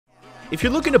If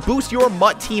you're looking to boost your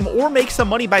MUT team or make some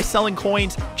money by selling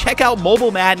coins, check out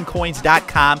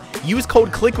mobilemaddencoins.com. Use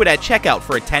code Kliquid at checkout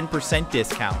for a 10%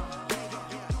 discount.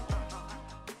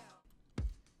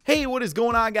 Hey, what is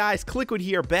going on, guys? Kliquid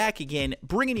here, back again,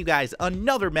 bringing you guys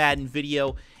another Madden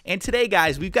video. And today,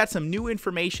 guys, we've got some new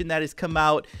information that has come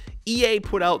out. EA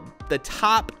put out the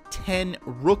top 10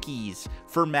 rookies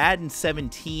for Madden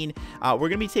 17. We're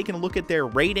going to be taking a look at their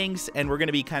ratings, and we're going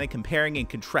to be kind of comparing and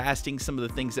contrasting some of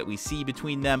the things that we see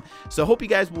between them. So I hope you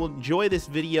guys will enjoy this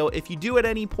video. If you do at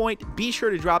any point, be sure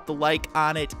to drop the like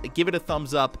on it, give it a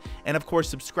thumbs up, and of course,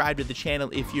 subscribe to the channel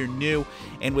if you're new.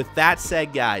 And with that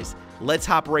said, guys, let's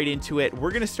hop right into it.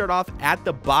 We're going to start off at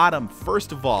the bottom.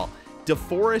 First of all,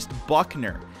 DeForest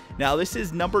Buckner. Now, this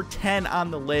is number 10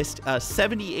 on the list,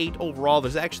 78 overall.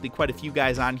 There's actually quite a few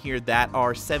guys on here that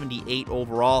are 78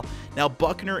 overall. Now,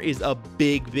 Buckner is a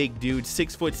big dude,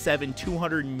 6'7",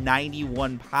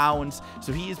 291 pounds.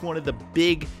 So he is one of the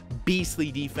big,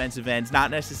 beastly defensive ends,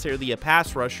 not necessarily a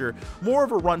pass rusher, more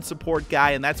of a run support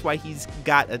guy, and that's why he's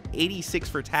got an 86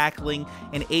 for tackling,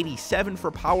 an 87 for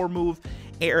power move,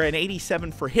 or an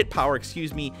 87 for hit power,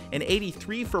 excuse me, an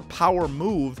 83 for power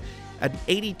move, an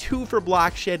 82 for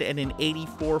block shed, and an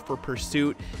 84 for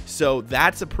pursuit. So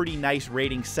that's a pretty nice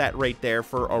rating set right there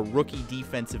for a rookie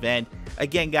defensive end.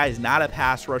 Again, guys, not a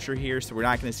pass rusher here, so we're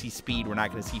not going to see speed, we're not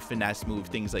going to see finesse move,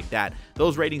 things like that.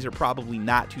 Those ratings are probably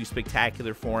not too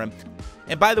spectacular for him.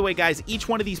 And by the way, guys, each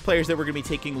one of these players that we're going to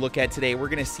be taking a look at today, we're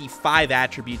going to see 5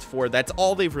 attributes for. That's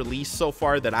all they've released so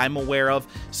far that I'm aware of.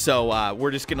 So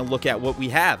we're just going to look at what we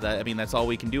have. I mean, that's all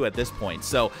we can do at this point.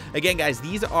 So again, guys,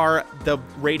 these are the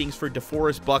ratings for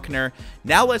DeForest Buckner.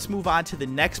 Now let's move on to the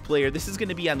next player. This is going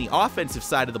to be on the offensive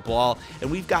side of the ball, and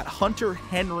we've got Hunter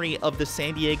Henry of the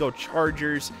San Diego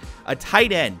Chargers, a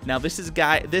tight end. Now this is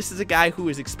a guy who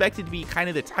is expected to be kind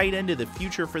of the tight end of the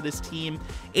future for this team.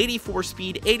 84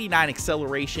 speed, 89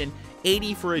 acceleration,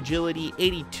 80 for agility,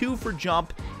 82 for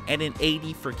jump, and an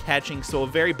 80 for catching. So a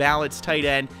very balanced tight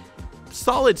end.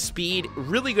 Solid speed,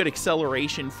 really good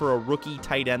acceleration for a rookie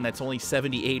tight end that's only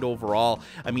 78 overall.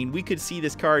 I mean, we could see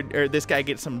this guy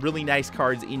get some really nice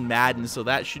cards in Madden, so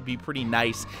that should be pretty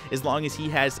nice as long as he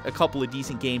has a couple of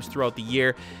decent games throughout the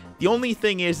year. The only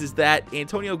thing is that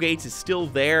Antonio Gates is still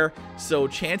there, so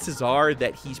chances are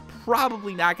that he's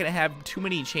probably not going to have too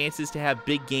many chances to have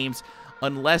big games,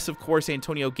 unless, of course,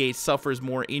 Antonio Gates suffers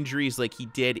more injuries like he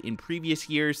did in previous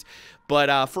years.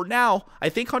 But for now, I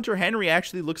think Hunter Henry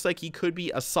actually looks like he could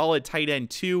be a solid tight end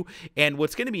too. And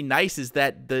what's going to be nice is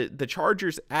that the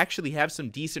Chargers actually have some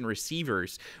decent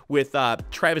receivers with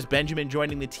Travis Benjamin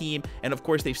joining the team. And of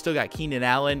course, they've still got Keenan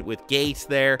Allen with Gates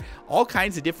there. All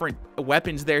kinds of different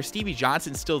weapons there. Stevie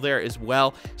Johnson's still there as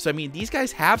well. So, I mean, these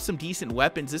guys have some decent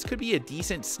weapons. This could be a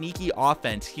decent, sneaky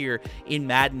offense here in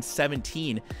Madden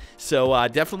 17. So,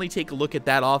 definitely take a look at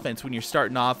that offense when you're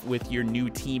starting off with your new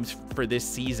teams for this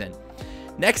season.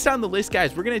 Next on the list,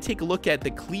 guys, we're going to take a look at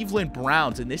the Cleveland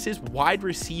Browns, and this is wide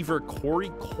receiver Corey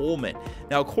Coleman.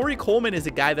 Now, Corey Coleman is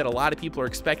a guy that a lot of people are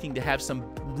expecting to have some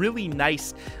really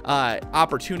nice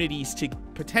opportunities to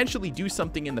potentially do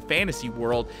something in the fantasy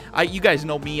world. You guys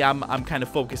know me, I'm kind of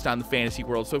focused on the fantasy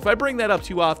world, so if I bring that up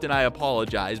too often, I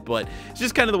apologize, but it's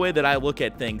just kind of the way that I look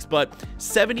at things. But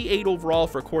 78 overall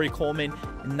for Corey Coleman,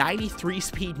 93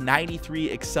 speed,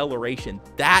 93 acceleration.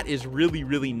 That is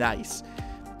really nice.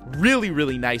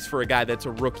 Really nice for a guy that's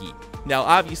a rookie. Now,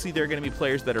 obviously, there are going to be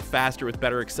players that are faster with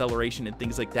better acceleration and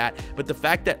things like that, but the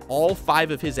fact that all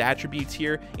 5 of his attributes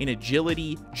here in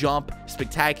agility, jump,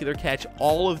 spectacular catch,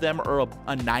 all of them are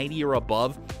a 90 or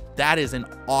above, that is an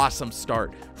awesome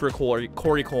start for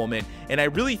Corey Coleman. And I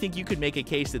really think you could make a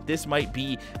case that this might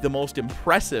be the most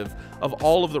impressive of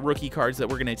all of the rookie cards that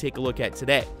we're going to take a look at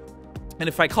today. And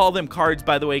if I call them cards,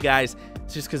 by the way, guys,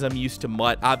 it's just because I'm used to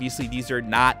MUT. Obviously, these are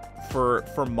not for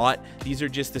MUT. These are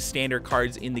just the standard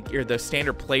cards in the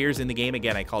standard players in the game.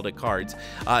 Again, I called it cards.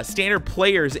 Standard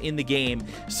players in the game.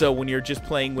 So when you're just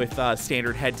playing with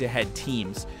standard head-to-head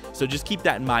teams. So just keep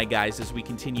that in mind, guys, as we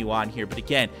continue on here. But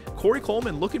again, Corey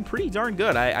Coleman looking pretty darn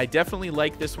good. I definitely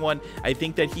like this one. I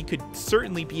think that he could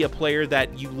certainly be a player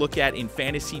that you look at in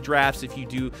fantasy drafts if you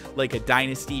do like a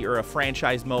dynasty or a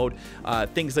franchise mode,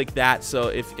 things like that. So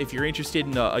if you're interested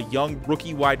in a young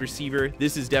rookie wide receiver,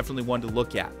 this is definitely one to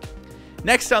look at.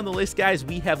 Next on the list, guys,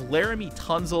 we have Laramie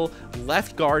Tunsil,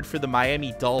 left guard for the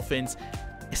Miami Dolphins.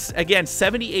 Again,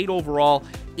 78 overall,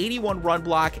 81 run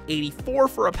block, 84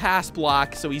 for a pass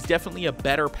block, so he's definitely a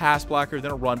better pass blocker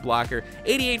than a run blocker.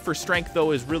 88 for strength, though,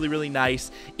 is really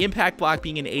nice. Impact block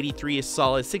being an 83 is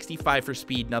solid. 65 for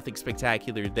speed, nothing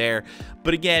spectacular there.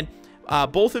 But again,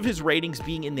 Both of his ratings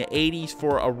being in the 80s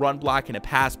for a run block and a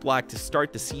pass block to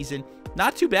start the season.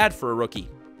 Not too bad for a rookie.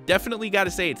 Definitely got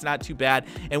to say it's not too bad.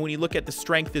 And when you look at the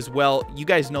strength as well, you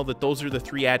guys know that those are the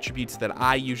 3 attributes that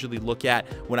I usually look at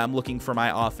when I'm looking for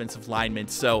my offensive linemen.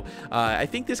 So I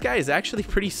think this guy is actually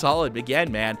pretty solid.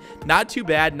 Again, man, not too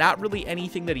bad. Not really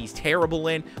anything that he's terrible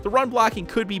in. The run blocking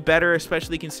could be better,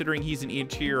 especially considering he's an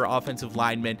interior offensive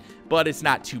lineman, but it's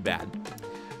not too bad.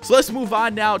 So let's move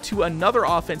on now to another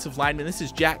offensive lineman. This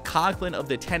is Jack Conklin of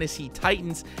the Tennessee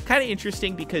Titans. Kind of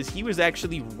interesting because he was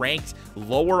actually ranked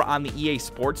lower on the EA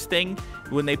Sports thing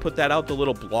when they put that out, the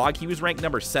little blog. He was ranked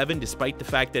number 7 despite the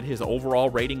fact that his overall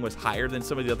rating was higher than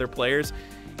some of the other players.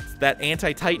 It's that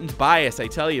anti-Titans bias, I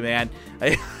tell you, man.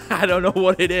 I don't know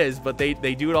what it is, but they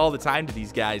do it all the time to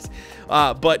these guys.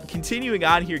 But continuing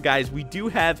on here, guys, we do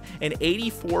have an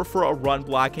 84 for a run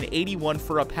block, an 81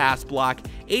 for a pass block,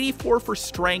 84 for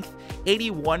strength,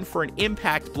 81 for an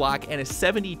impact block, and a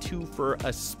 72 for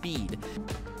a speed.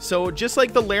 So just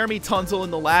like the Laramie Tunsil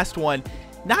in the last one,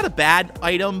 not a bad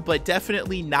item, but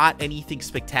definitely not anything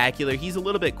spectacular. He's a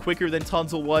little bit quicker than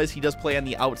Tunsil was. He does play on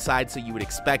the outside, so you would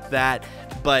expect that.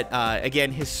 But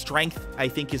again, his strength, I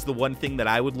think, is the one thing that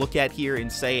I would look at here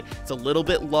and say it's a little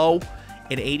bit low.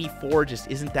 And 84 just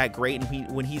isn't that great.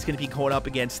 And when he's going to be going up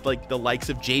against like the likes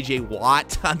of JJ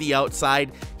Watt on the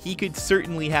outside, he could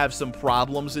certainly have some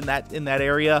problems in that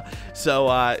area.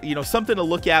 So you know, something to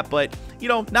look at, but you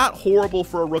know, not horrible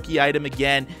for a rookie item.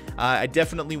 Again,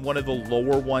 definitely one of the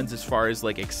lower ones as far as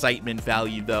like excitement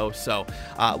value though. So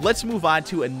let's move on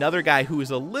to another guy who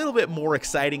is a little bit more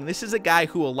exciting. This is a guy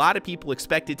who a lot of people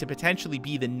expected to potentially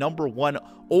be the #1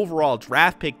 overall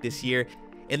draft pick this year,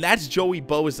 and that's Joey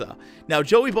Bosa. Now,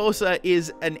 Joey Bosa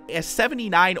is a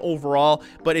 79 overall,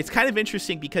 but it's kind of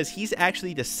interesting because he's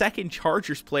actually the 2nd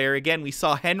Chargers player. Again, we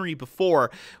saw Henry before,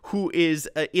 who is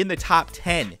in the top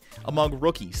 10 among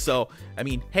rookies. So, I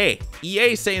mean, hey,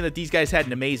 EA is saying that these guys had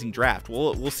an amazing draft.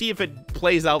 We'll see if it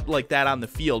plays out like that on the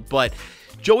field, but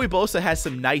Joey Bosa has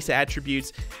some nice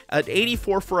attributes. An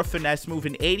 84 for a finesse move,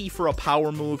 an 80 for a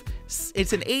power move.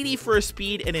 It's an 80 for a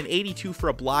speed and an 82 for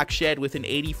a block shed with an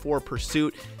 84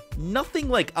 pursuit. Nothing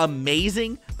like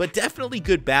amazing, but definitely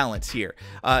good balance here.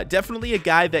 Definitely a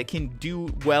guy that can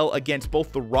do well against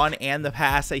both the run and the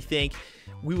pass, I think.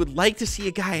 We would like to see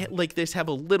a guy like this have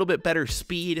a little bit better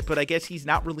speed, but I guess he's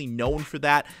not really known for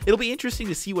that. It'll be interesting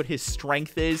to see what his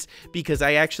strength is, because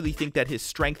I actually think that his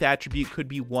strength attribute could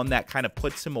be one that kind of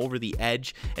puts him over the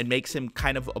edge and makes him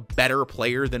kind of a better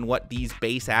player than what these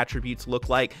base attributes look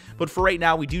like. But for right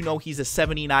now, we do know he's a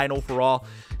 79 overall.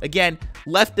 Again,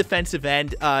 left defensive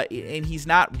end, and he's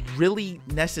not really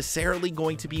necessarily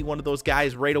going to be one of those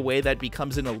guys right away that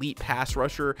becomes an elite pass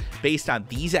rusher based on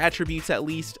these attributes at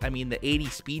least. I mean, the 80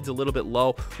 speed's a little bit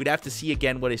low. We'd have to see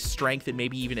again what his strength and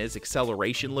maybe even his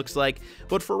acceleration looks like.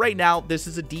 But for right now, this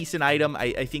is a decent item.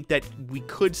 I think that we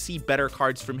could see better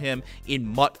cards from him in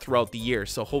MUT throughout the year.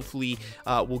 So hopefully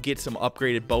we'll get some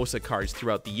upgraded Bosa cards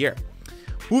throughout the year.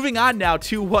 Moving on now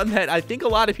to one that I think a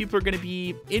lot of people are going to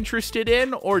be interested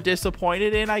in or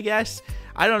disappointed in, I guess.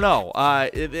 I don't know.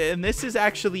 And this is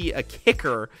actually a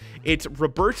kicker. It's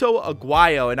Roberto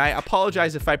Aguayo, and I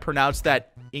apologize if I pronounced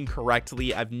that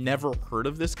incorrectly. I've never heard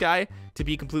of this guy, to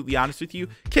be completely honest with you.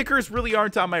 Kickers really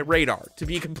aren't on my radar, to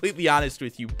be completely honest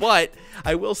with you. But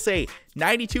I will say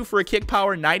 92 for a kick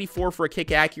power, 94 for a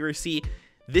kick accuracy.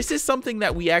 This is something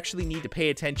that we actually need to pay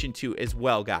attention to as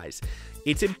well, guys.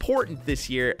 It's important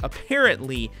this year,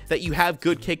 apparently, that you have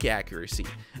good kick accuracy.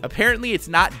 Apparently, it's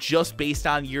not just based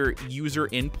on your user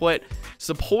input.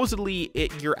 Supposedly,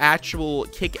 your actual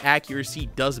kick accuracy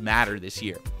does matter this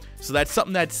year. So that's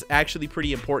something that's actually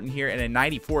pretty important here, and a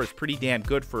 94 is pretty damn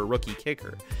good for a rookie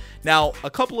kicker. Now, a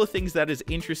couple of things that is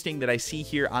interesting that I see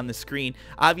here on the screen.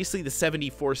 Obviously, the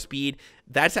 74 speed,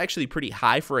 that's actually pretty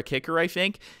high for a kicker, I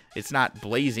think. It's not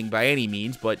blazing by any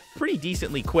means, but pretty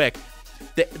decently quick.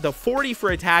 The 40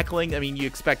 for a tackling, I mean, you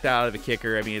expect that out of a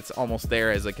kicker. I mean, it's almost there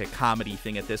as like a comedy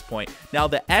thing at this point. Now,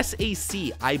 the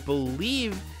SAC, I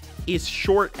believe, is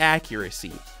short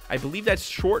accuracy. I believe that's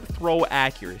short throw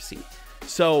accuracy.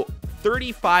 So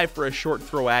 35 for a short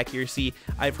throw accuracy.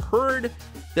 I've heard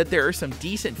that there are some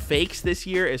decent fakes this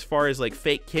year as far as like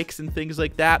fake kicks and things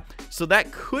like that. So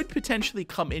that could potentially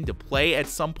come into play at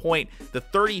some point. The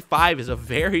 35 is a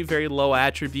very, very low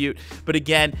attribute. But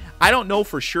again, I don't know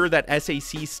for sure that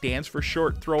SAC stands for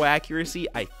short throw accuracy.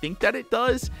 I think that it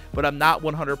does, but I'm not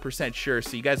 100% sure.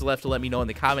 So you guys will have to let me know in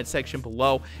the comment section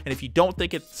below. And if you don't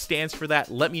think it stands for that,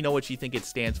 let me know what you think it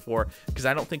stands for, because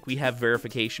I don't think we have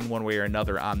verification one way or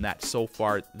another on that so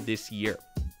far this year.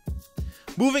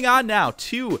 Moving on now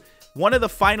to One of the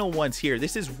final ones here.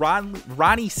 This is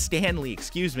Ronnie Stanley,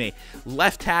 excuse me,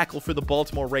 left tackle for the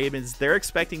Baltimore Ravens. They're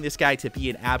expecting this guy to be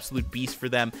an absolute beast for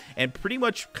them and pretty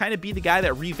much kind of be the guy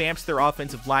that revamps their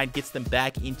offensive line, gets them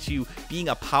back into being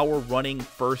a power running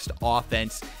first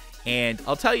offense. And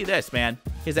I'll tell you this, man,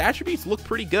 his attributes look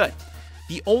pretty good.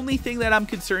 The only thing that I'm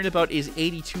concerned about is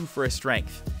 82 for a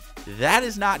strength. That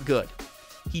is not good.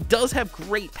 He does have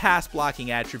great pass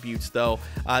blocking attributes, though.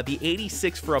 The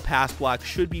 86 for a pass block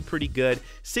should be pretty good.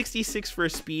 66 for a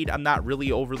speed, I'm not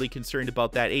really overly concerned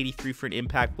about that. 83 for an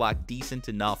impact block, decent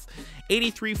enough.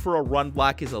 83 for a run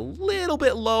block is a little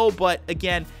bit low, but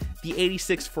again, the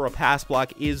 86 for a pass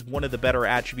block is one of the better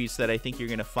attributes that I think you're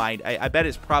going to find. I bet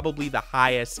it's probably the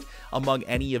highest among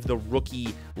any of the rookie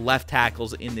left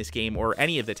tackles in this game, or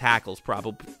any of the tackles,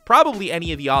 probably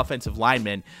any of the offensive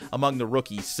linemen among the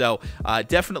rookies. So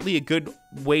definitely a good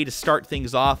way to start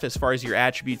things off as far as your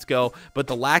attributes go, but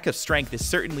the lack of strength is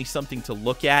certainly something to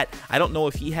look at. I don't know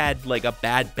if he had like a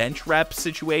bad bench rep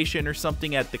situation or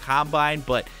something at the combine,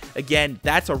 but again,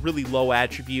 that's a really low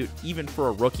attribute even for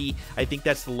a rookie. I think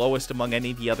that's the lowest among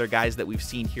any of the other guys that we've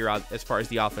seen here as far as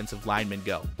the offensive linemen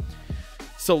go.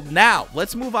 So now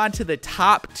let's move on to the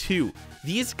top two.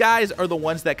 These guys are the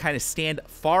ones that kind of stand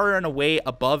far and away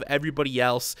above everybody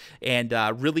else and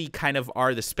really kind of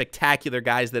are the spectacular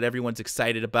guys that everyone's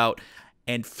excited about.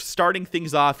 And starting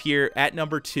things off here at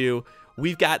number 2,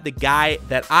 we've got the guy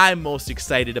that I'm most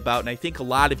excited about, and I think a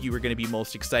lot of you are going to be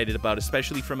most excited about,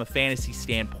 especially from a fantasy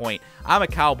standpoint. I'm a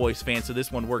Cowboys fan, so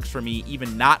this one works for me,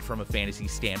 even not from a fantasy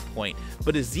standpoint.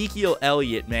 But Ezekiel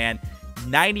Elliott, man,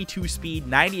 92 speed,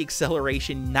 90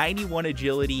 acceleration, 91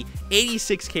 agility,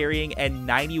 86 carrying, and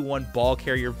 91 ball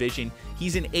carrier vision.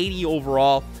 He's an 80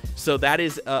 overall, so that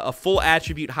is a full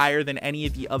attribute higher than any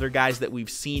of the other guys that we've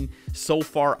seen so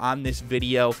far on this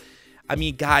video. I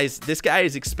mean, guys, this guy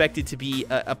is expected to be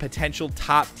a potential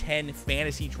top 10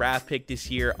 fantasy draft pick this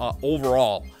year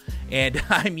overall. And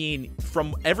I mean,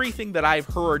 from everything that I've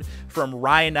heard from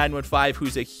Ryan915,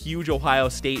 who's a huge Ohio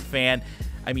State fan,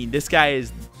 I mean, this guy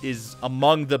is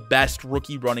among the best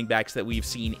rookie running backs that we've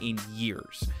seen in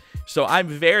years. So I'm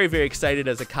very, very excited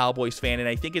as a Cowboys fan, and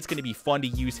I think it's going to be fun to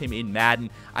use him in Madden.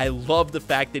 I love the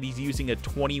fact that he's using a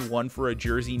 21 for a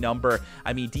jersey number.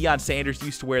 I mean, Deion Sanders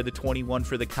used to wear the 21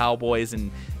 for the Cowboys, and,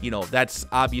 you know, that's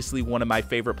obviously one of my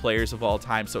favorite players of all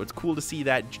time. So it's cool to see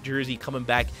that jersey coming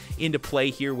back into play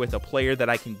here with a player that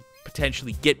I can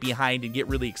potentially get behind and get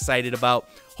really excited about.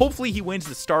 Hopefully he wins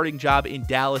the starting job in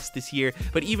Dallas this year,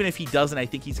 but even if he doesn't, I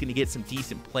think he's going to get some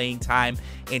decent playing time,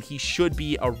 and he should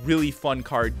be a really fun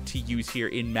card to use here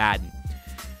in Madden.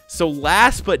 So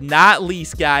last but not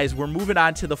least, guys, we're moving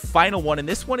on to the final one, and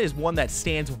this one is one that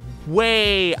stands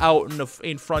way out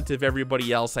in front of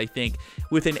everybody else, I think.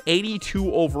 With an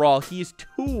 82 overall, he is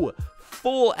 2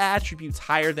 full attributes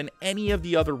higher than any of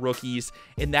the other rookies,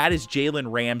 and that is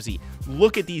Jalen Ramsey.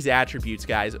 Look at these attributes,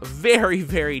 guys. Very,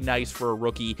 very nice for a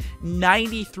rookie.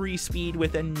 93 speed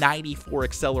with a 94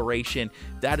 acceleration.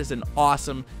 That is an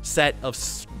awesome set of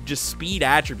just speed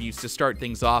attributes to start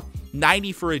things off.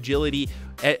 90 for agility.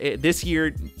 This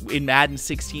year in Madden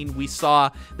 16, we saw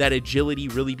that agility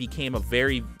really became a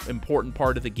very important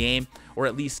part of the game, or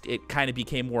at least it kind of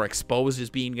became more exposed as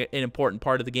being an important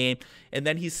part of the game. And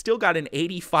then he's still got an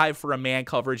 85 for a man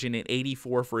coverage and an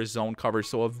 84 for his zone coverage.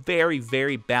 So a very,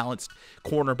 very balanced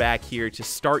cornerback here to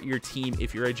start your team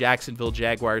if you're a Jacksonville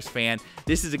Jaguars fan.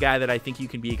 This is a guy that I think you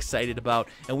can be excited about.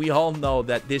 And we all know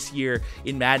that this year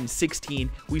in Madden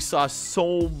 16, we saw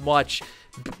so much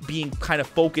being kind of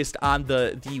focused on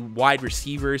the wide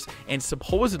receivers, and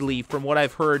supposedly from what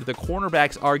I've heard, the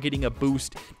cornerbacks are getting a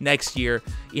boost next year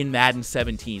in Madden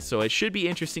 17. So it should be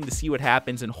interesting to see what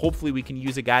happens, and hopefully we can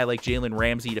use a guy like Jalen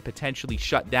Ramsey to potentially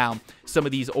shut down some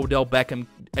of these Odell Beckham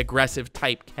aggressive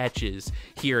type catches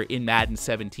here in Madden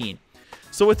 17.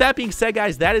 So with that being said,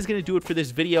 guys, that is going to do it for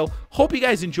this video. Hope you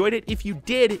guys enjoyed it. If you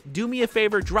did, do me a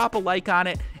favor, drop a like on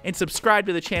it, and subscribe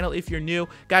to the channel if you're new.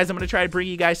 Guys, I'm going to try to bring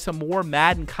you guys some more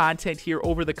Madden content here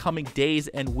over the coming days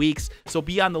and weeks, so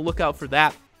be on the lookout for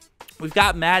that. We've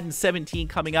got Madden 17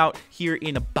 coming out here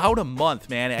in about a month,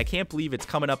 man. I can't believe it's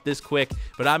coming up this quick,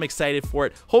 but I'm excited for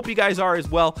it. Hope you guys are as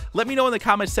well. Let me know in the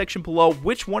comment section below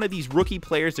which one of these rookie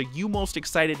players are you most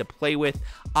excited to play with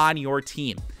on your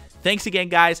team. Thanks again,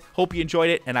 guys. Hope you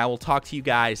enjoyed it, and I will talk to you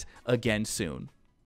guys again soon.